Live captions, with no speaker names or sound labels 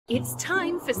It's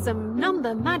time for some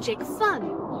number magic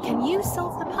fun. Can you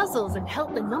solve the puzzles and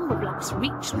help the number blocks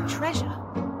reach the treasure?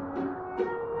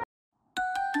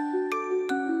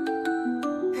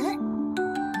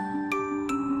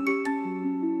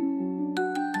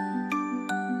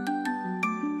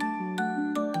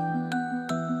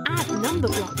 Add number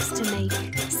blocks to make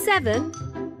 7,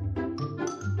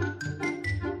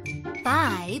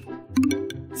 5,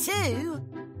 2.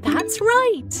 That's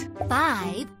right.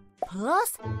 5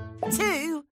 plus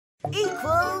 2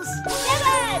 equals 7!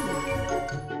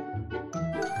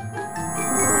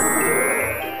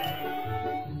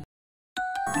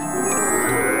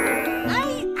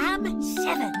 I am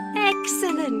 7.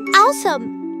 Excellent.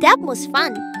 Awesome! That was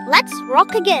fun. Let's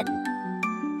rock again.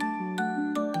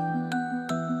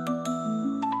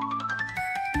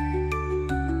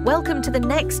 Welcome to the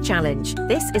next challenge.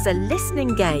 This is a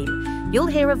listening game. You'll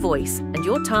hear a voice, and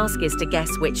your task is to guess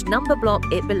which number block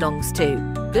it belongs to.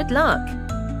 Good luck!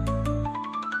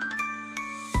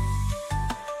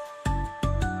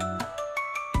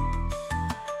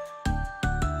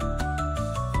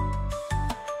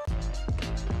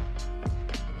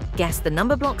 Guess the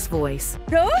number block's voice.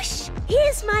 Rosh,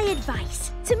 here's my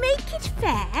advice. To make it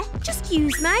fair, just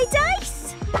use my dice.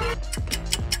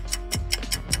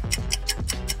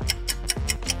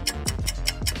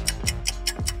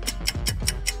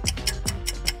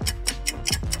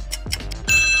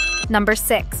 Number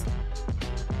 6.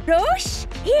 Rosh,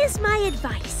 here's my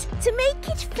advice. To make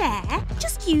it fair,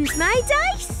 just use my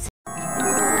dice.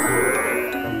 I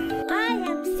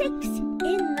am 6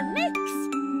 in the mix.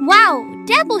 Wow,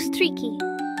 that was tricky.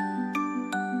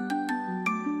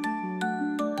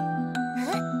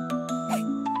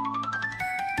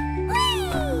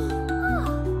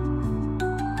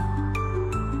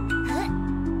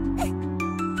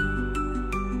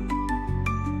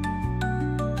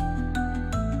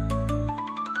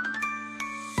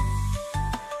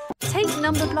 Take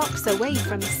number blocks away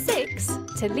from 6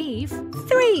 to leave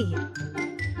 3.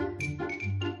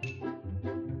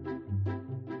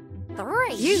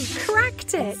 3. You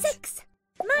cracked it. 6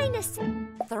 minus 3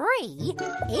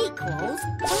 equals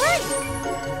 3.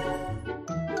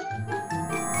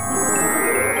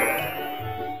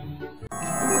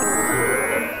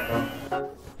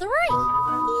 3.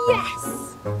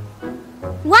 Yes.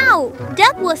 Wow,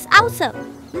 that was awesome.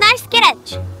 Nice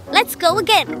catch. Let's go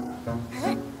again.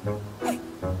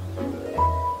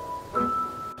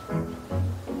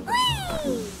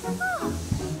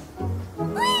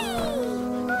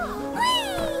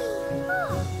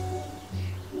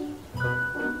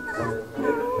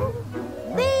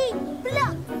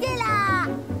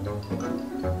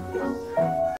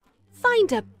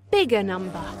 Find a bigger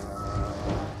number.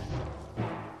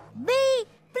 Me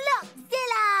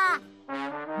Blockzilla!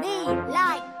 Me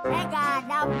like bigger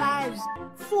numbers.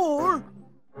 4,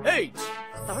 8,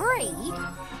 3.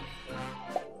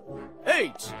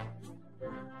 8,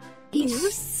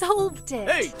 You solved it.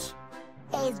 8.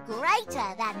 Is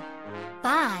greater than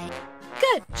 5.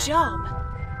 Good job.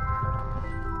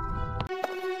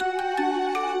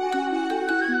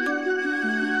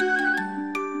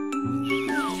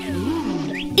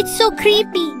 It's so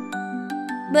creepy.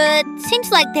 But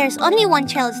seems like there's only one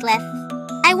challenge left.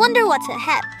 I wonder what's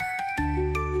ahead.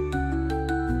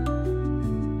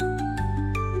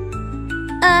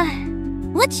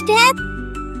 What's that?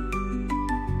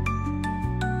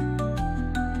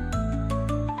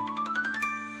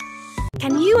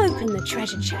 Can you open the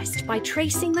treasure chest by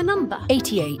tracing the number?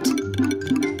 88.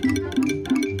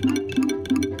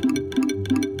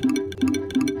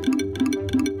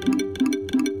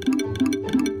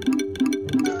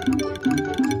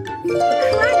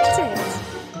 Cracked it.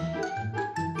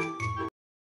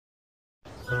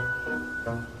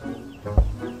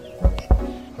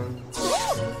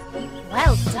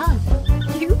 Well done.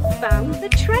 You found the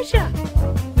treasure.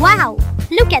 Wow,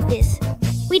 look at this.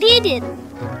 We did it.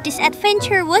 This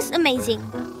adventure was amazing.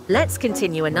 Let's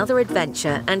continue another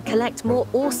adventure and collect more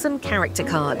awesome character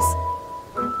cards.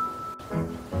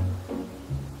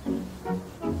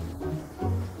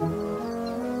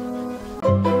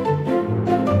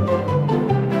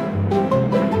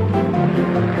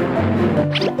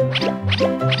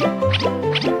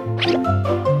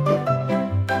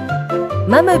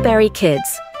 Momoberry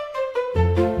Kids.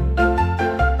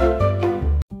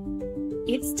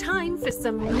 It's time for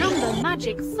some number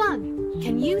magic fun.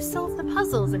 Can you solve the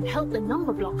puzzles and help the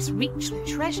number blocks reach the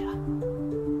treasure?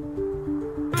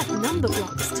 Add number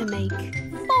blocks to make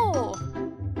 4,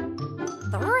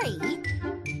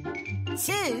 3,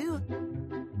 2,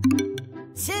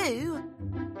 2.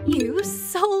 You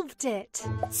solved it.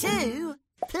 2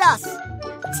 plus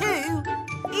 2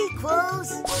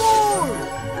 equals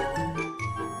 4.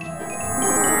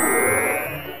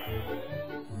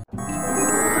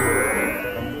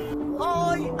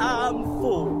 I am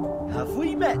 4. Have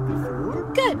we met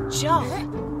before? Good job.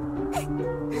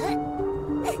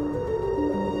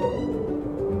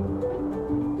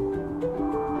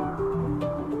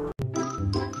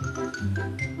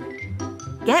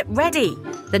 Get ready!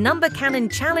 The Number Cannon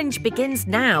Challenge begins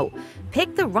now.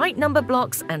 Pick the right number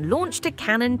blocks and launch to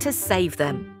cannon to save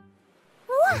them.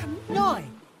 1,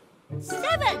 9.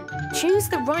 7, Choose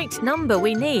the right number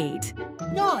we need.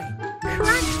 9.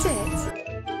 Cracked it.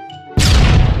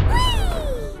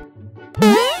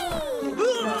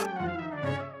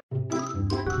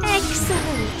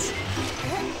 Excellent.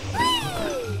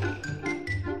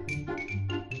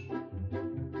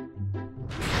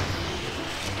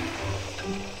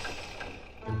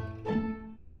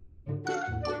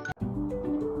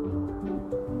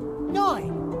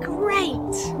 9. Great.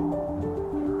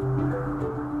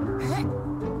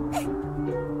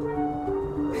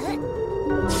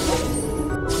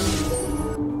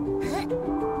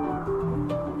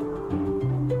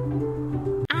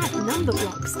 Add number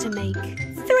blocks to make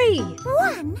 3.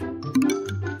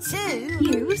 1, 2,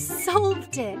 You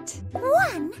solved it.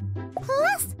 1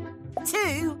 plus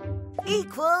 2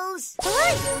 equals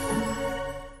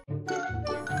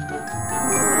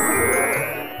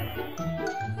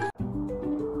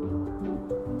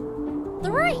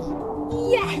 3.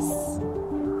 Yes.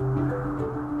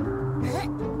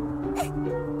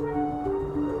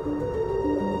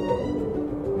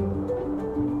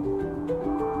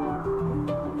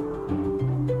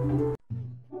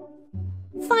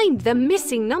 Find the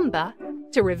missing number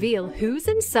to reveal who's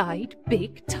inside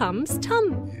Big Tum's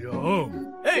tum.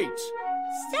 Yum. 8.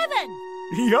 7,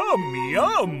 Yum,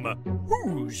 yum.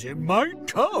 Who's in my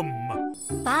tum?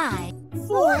 5,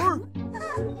 4.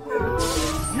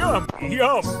 Yum,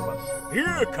 yum.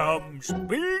 Here comes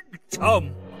Big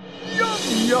Tum. Yum,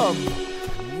 yum.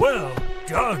 Well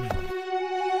done.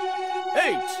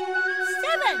 8.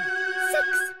 7,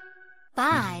 6,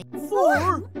 5,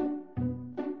 4.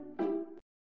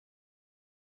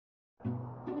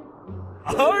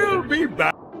 I'll be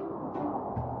back.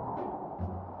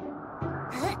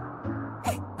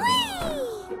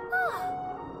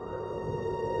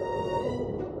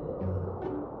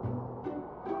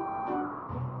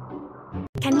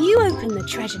 Can you open the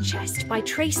treasure chest by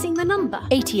tracing the number?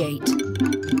 88.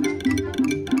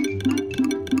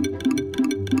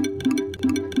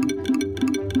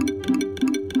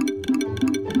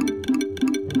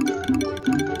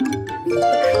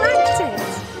 Cracked it.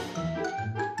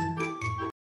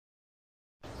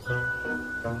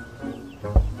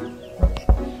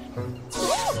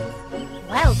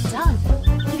 Well done.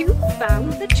 You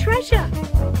found the treasure.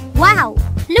 Wow,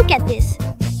 look at this.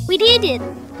 We did it.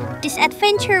 This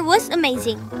adventure was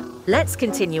amazing. Let's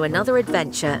continue another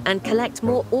adventure and collect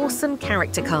more awesome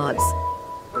character cards.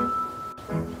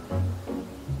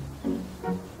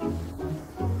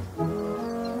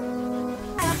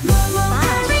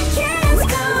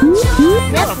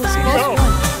 That was